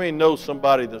 How many know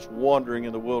somebody that's wandering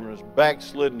in the wilderness,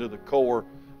 backslidden to the core?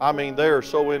 I mean, they are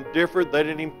so indifferent, they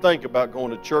didn't even think about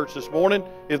going to church this morning.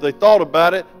 If they thought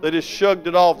about it, they just shrugged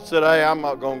it off and said, hey, I'm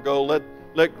not going to go.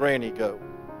 Let Granny go.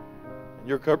 And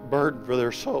you're burdened for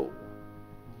their soul.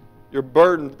 You're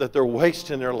burdened that they're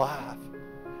wasting their life.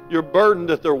 You're burdened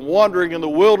that they're wandering in the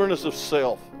wilderness of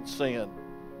self and sin.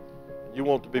 You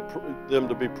want them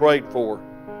to be prayed for.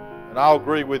 And I'll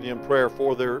agree with you in prayer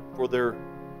for their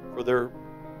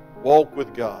walk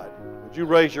with God. Would you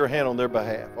raise your hand on their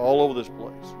behalf all over this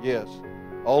place? Yes,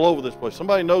 all over this place.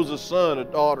 Somebody knows a son, a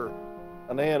daughter,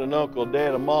 an aunt, an uncle, a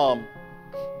dad, a mom,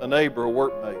 a neighbor, a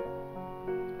workmate.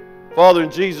 Father,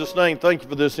 in Jesus' name, thank you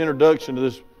for this introduction to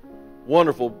this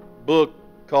wonderful book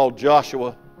called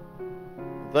Joshua.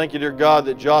 Thank you, dear God,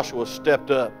 that Joshua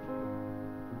stepped up.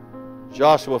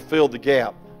 Joshua filled the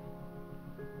gap.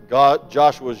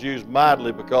 Joshua was used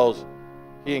mightily because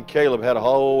he and Caleb had a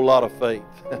whole lot of faith.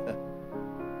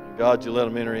 And God, you let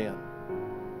them enter in.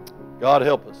 God,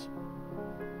 help us.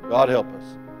 God, help us.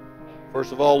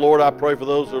 First of all, Lord, I pray for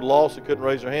those that are lost that couldn't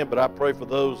raise their hand, but I pray for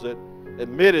those that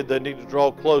admitted they need to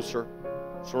draw closer,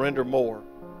 surrender more.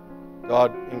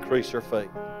 God, increase their faith.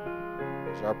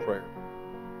 Is our prayer.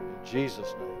 In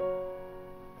Jesus' name.